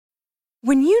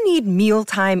When you need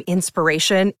mealtime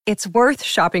inspiration, it's worth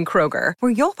shopping Kroger,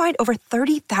 where you'll find over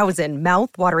 30,000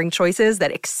 mouth-watering choices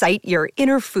that excite your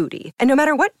inner foodie. And no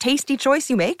matter what tasty choice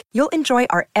you make, you'll enjoy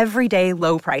our everyday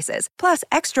low prices, plus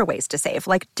extra ways to save,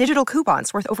 like digital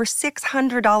coupons worth over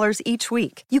 $600 each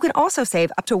week. You can also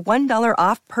save up to $1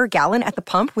 off per gallon at the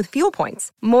pump with fuel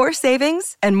points. More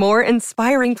savings and more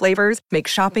inspiring flavors make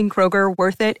shopping Kroger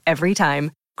worth it every time.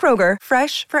 Kroger,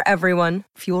 fresh for everyone.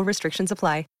 Fuel restrictions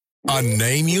apply. A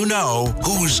name you know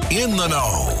who's in the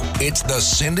know. It's the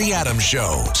Cindy Adams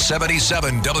Show,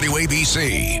 77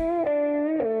 WABC.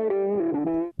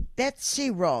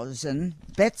 Betsy Rosen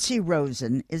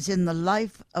is in The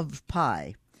Life of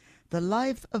Pi. The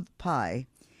Life of Pi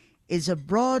is a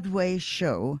Broadway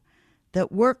show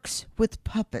that works with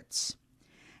puppets.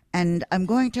 And I'm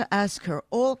going to ask her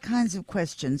all kinds of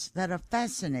questions that are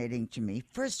fascinating to me.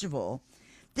 First of all,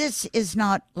 this is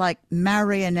not like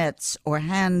marionettes or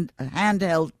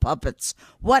handheld puppets.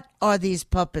 What are these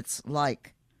puppets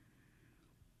like?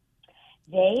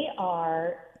 They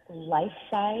are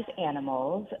life-size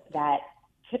animals that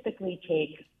typically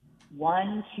take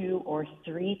 1, 2, or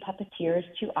 3 puppeteers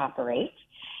to operate.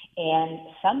 And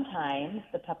sometimes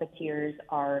the puppeteers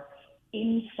are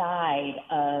inside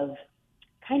of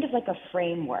kind of like a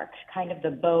framework, kind of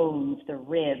the bones, the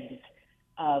ribs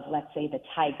of, let's say, the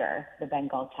tiger, the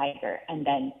Bengal tiger, and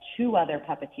then 2 other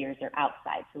puppeteers are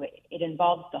outside. So it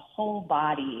involves the whole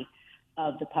body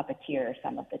of the puppeteer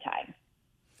some of the time.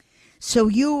 So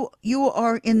you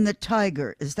are in the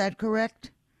tiger, is that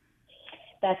correct?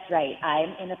 That's right.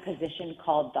 I'm in a position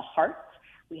called the heart.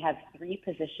 We have 3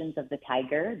 positions of the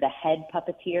tiger: the head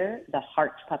puppeteer, the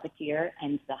heart puppeteer,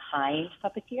 and the hind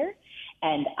puppeteer.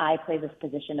 And I play this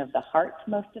position of the heart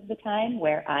most of the time,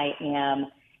 where I am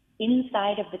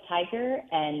inside of the tiger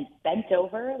and bent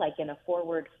over like in a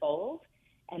forward fold,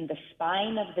 and the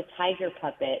spine of the tiger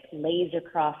puppet lays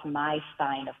across my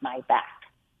spine of my back,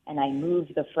 and I move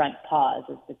the front paws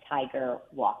as the tiger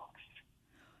walks.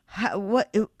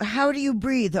 How do you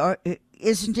breathe?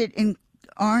 Isn't it an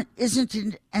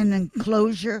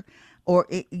enclosure, or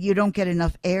you don't get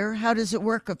enough air? How does it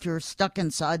work if you're stuck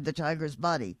inside the tiger's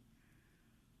body?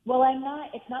 Well,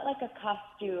 it's not like a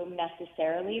costume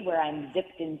necessarily where I'm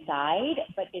zipped inside,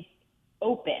 but it's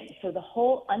open. So the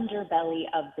whole underbelly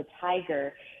of the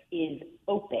tiger is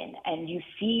open, and you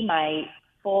see my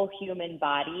full human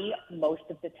body most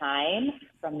of the time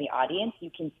from the audience. You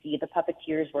can see the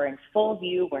puppeteers. We're in full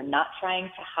view. We're not trying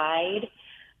to hide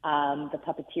the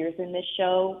puppeteers in this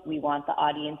show. We want the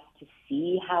audience to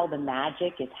see how the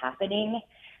magic is happening,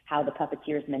 how the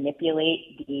puppeteers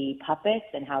manipulate the puppets,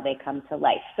 and how they come to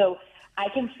life. So I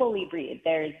can fully breathe.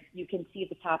 You can see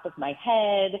the top of my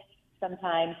head.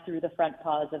 Sometimes through the front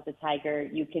paws of the tiger,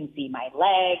 you can see my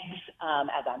legs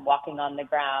as I'm walking on the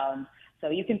ground. So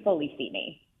you can fully see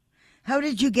me. How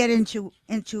did you get into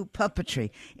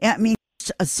puppetry? I mean,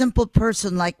 a simple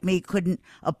person like me couldn't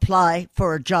apply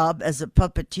for a job as a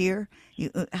puppeteer.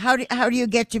 How do you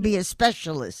get to be a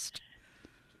specialist?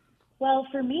 Well,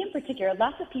 for me in particular,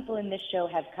 lots of people in this show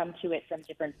have come to it from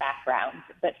different backgrounds.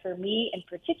 But for me in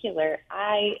particular,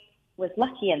 I was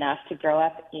lucky enough to grow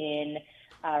up in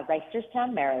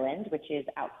Reisterstown, Maryland, which is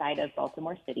outside of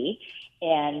Baltimore City.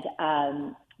 And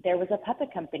there was a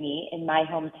puppet company in my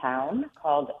hometown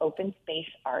called Open Space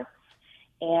Arts.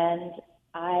 And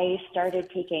I started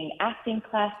taking acting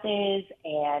classes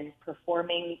and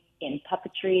performing in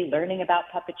puppetry, learning about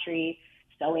puppetry,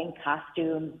 sewing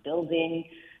costumes, building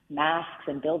masks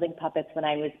and building puppets when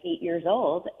I was 8 years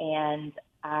old. And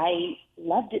I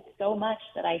loved it so much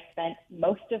that I spent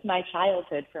most of my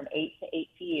childhood from 8 to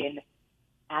 18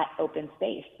 at Open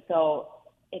Space. So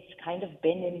it's kind of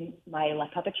been in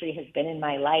puppetry has been in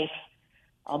my life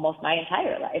almost my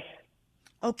entire life.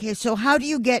 Okay, so how do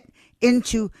you get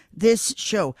into this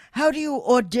show? How do you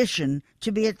audition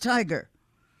to be a tiger?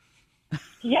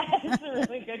 Yeah, that's a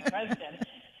really good question.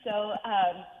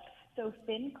 So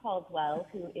Finn Caldwell,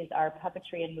 who is our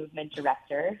puppetry and movement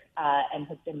director and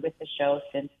has been with the show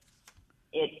since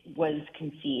it was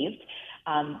conceived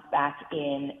back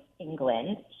in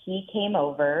England, he came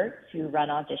over to run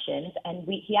auditions, and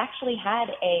he actually had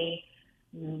a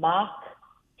mock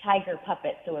tiger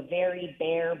puppet, so a very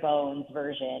bare bones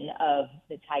version of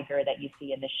the tiger that you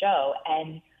see in the show.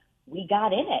 And we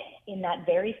got in it in that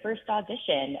very first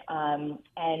audition.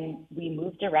 And we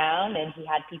moved around, and he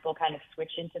had people kind of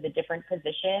switch into the different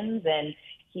positions, and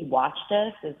he watched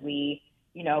us as we,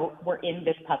 were in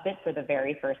this puppet for the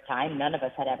very first time. None of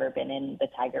us had ever been in the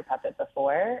tiger puppet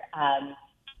before.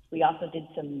 We also did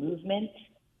some movement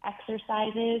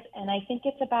exercises, and I think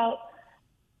it's about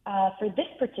For this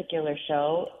particular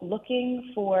show,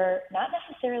 looking for not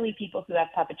necessarily people who have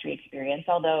puppetry experience,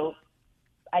 although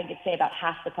I could say about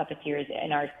half the puppeteers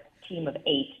in our team of 8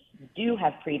 do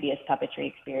have previous puppetry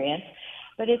experience,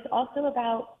 but it's also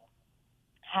about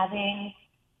having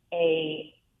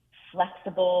a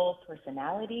flexible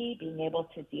personality, being able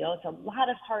to deal. It's a lot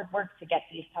of hard work to get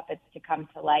these puppets to come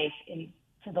to life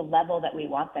to the level that we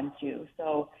want them to.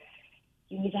 So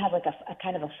you need to have like a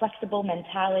kind of a flexible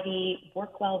mentality,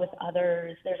 work well with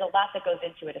others. There's a lot that goes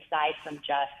into it aside from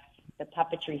just the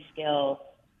puppetry skill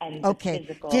and the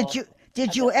physical.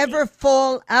 Did you ever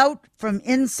fall out from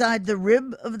inside the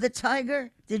rib of the tiger?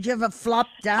 Did you ever flop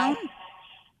down?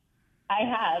 I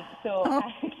have. So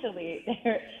actually,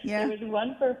 there was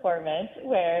one performance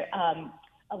where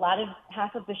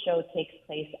half of the show takes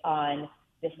place on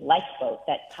this lifeboat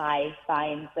that Pi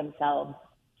finds themselves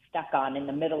stuck on in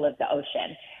the middle of the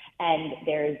ocean. And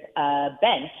there's a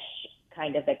bench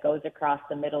kind of that goes across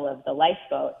the middle of the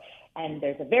lifeboat. And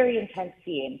there's a very intense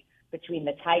scene between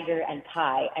the tiger and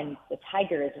Pi. And the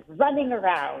tiger is running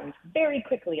around very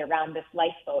quickly around this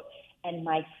lifeboat. And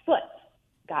my foot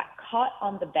got caught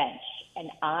on the bench and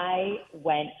I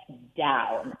went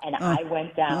down, and I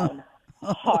went down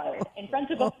hard in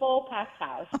front of a full packed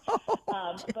house.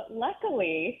 But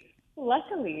luckily,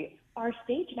 our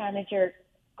stage manager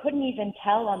couldn't even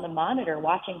tell on the monitor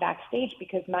watching backstage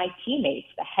because my teammates,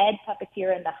 the head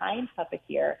puppeteer and the hind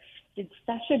puppeteer, did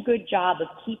such a good job of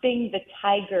keeping the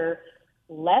tiger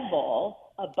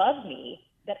level above me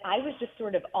that I was just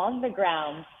sort of on the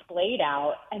ground, splayed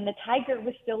out, and the tiger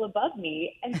was still above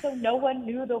me. And so no one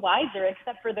knew the wiser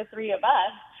except for the 3 of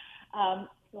us.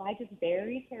 So I just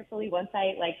very carefully, once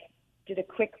I did a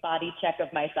quick body check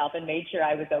of myself and made sure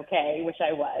I was okay, which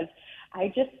I was, I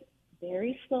just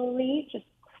very slowly just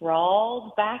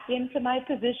crawled back into my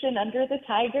position under the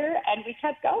tiger, and we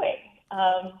kept going.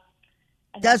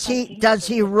 Does he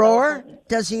roar?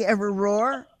 Does he ever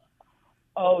roar?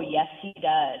 Oh, yes, he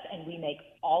does. And we make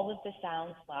all of the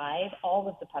sounds live, all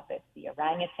of the puppets, the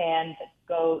orangutan, the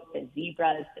goat, the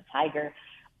zebras, the tiger,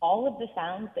 all of the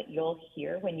sounds that you'll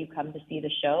hear when you come to see the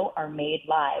show are made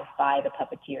live by the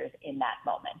puppeteers in that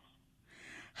moment.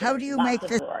 How do you make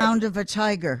the sound of a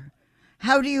tiger?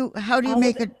 How do you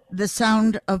make the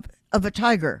sound of a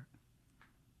tiger?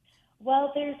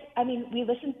 Well,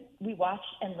 we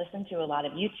watched and listened to a lot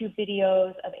of YouTube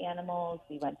videos of animals.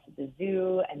 We went to the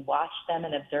zoo and watched them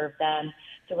and observed them.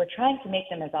 So we're trying to make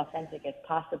them as authentic as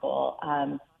possible.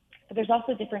 But there's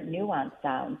also different nuanced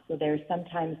sounds. So there's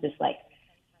sometimes this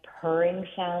purring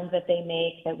sound that they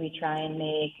make that we try and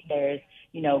make. There's,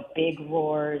 big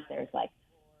roars. There's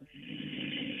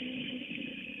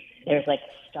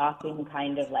stalking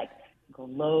kind of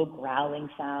low growling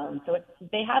sound. So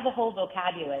they have a whole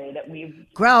vocabulary that we've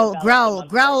growl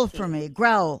for me.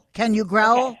 Growl. Can you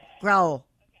growl? Okay. Growl.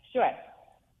 Sure.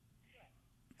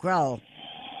 Growl.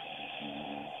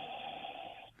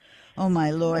 Oh my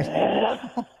Lord.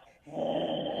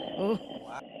 Oh.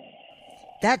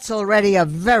 That's already a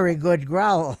very good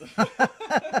growl.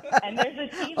 And there's a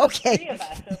team of 3 of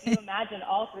us. So if you imagine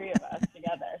all 3 of us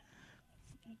together.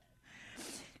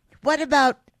 What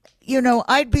about,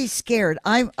 I'd be scared.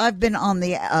 I've been on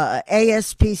the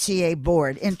ASPCA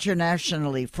board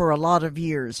internationally for a lot of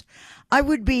years. I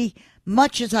would be,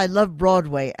 much as I love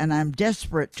Broadway and I'm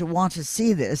desperate to want to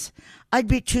see this, I'd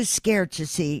be too scared to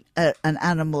see an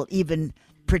animal even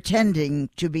pretending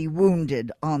to be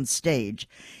wounded on stage.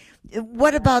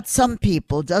 What about some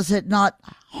people? Does it not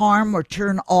harm or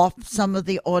turn off some of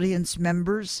the audience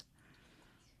members?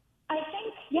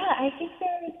 I think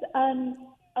there's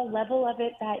a level of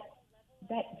it that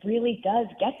really does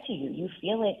get to you. You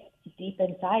feel it deep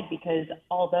inside because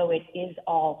although it is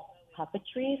all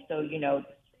puppetry, so,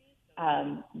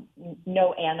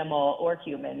 no animal or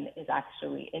human is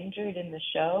actually injured in the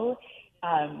show,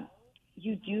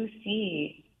 you do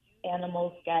see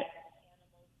animals get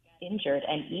injured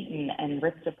and eaten and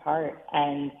ripped apart.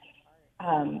 And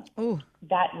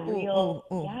that's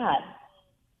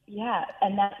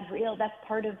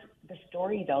part of the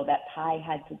story, though, that Pi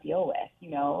had to deal with,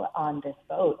 on this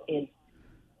boat is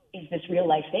this real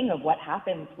life thing of what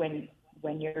happens when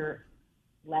you're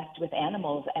left with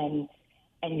animals and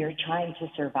you're trying to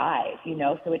survive,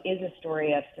 So it is a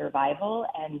story of survival,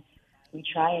 and we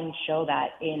try and show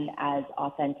that in as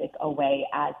authentic a way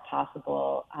as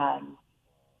possible.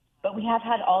 But we have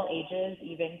had all ages,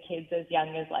 even kids as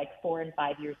young as 4 and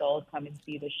 5 years old come and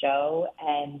see the show.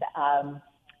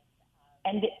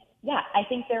 I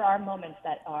think there are moments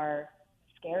that are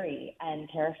scary and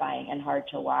terrifying and hard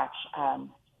to watch.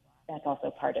 That's also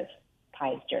part of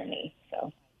Pi's journey.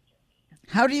 So,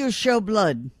 how do you show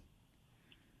blood?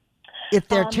 if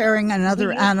they're tearing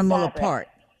another animal apart.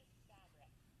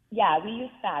 Yeah, we use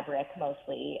fabric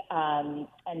mostly. And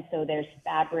so there's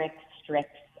fabric strips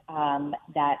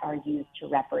that are used to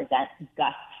represent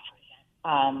guts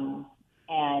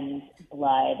and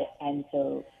blood. And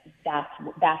so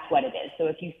that's what it is. So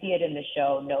if you see it in the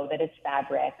show, know that it's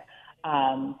fabric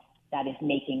that is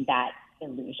making that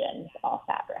illusion all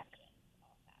fabric.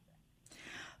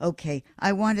 Okay,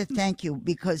 I want to thank you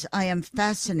because I am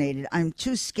fascinated. I'm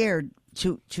too scared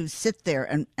to sit there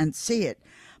and see it,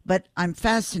 but I'm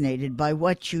fascinated by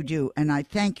what you do, and I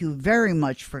thank you very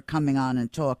much for coming on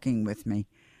and talking with me.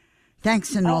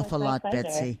 Thanks an awful lot, pleasure.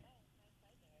 Betsy.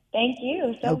 Thank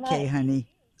you so much. Okay, honey.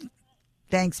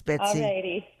 Thanks, Betsy. All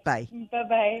righty. Bye.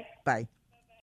 Bye-bye. Bye.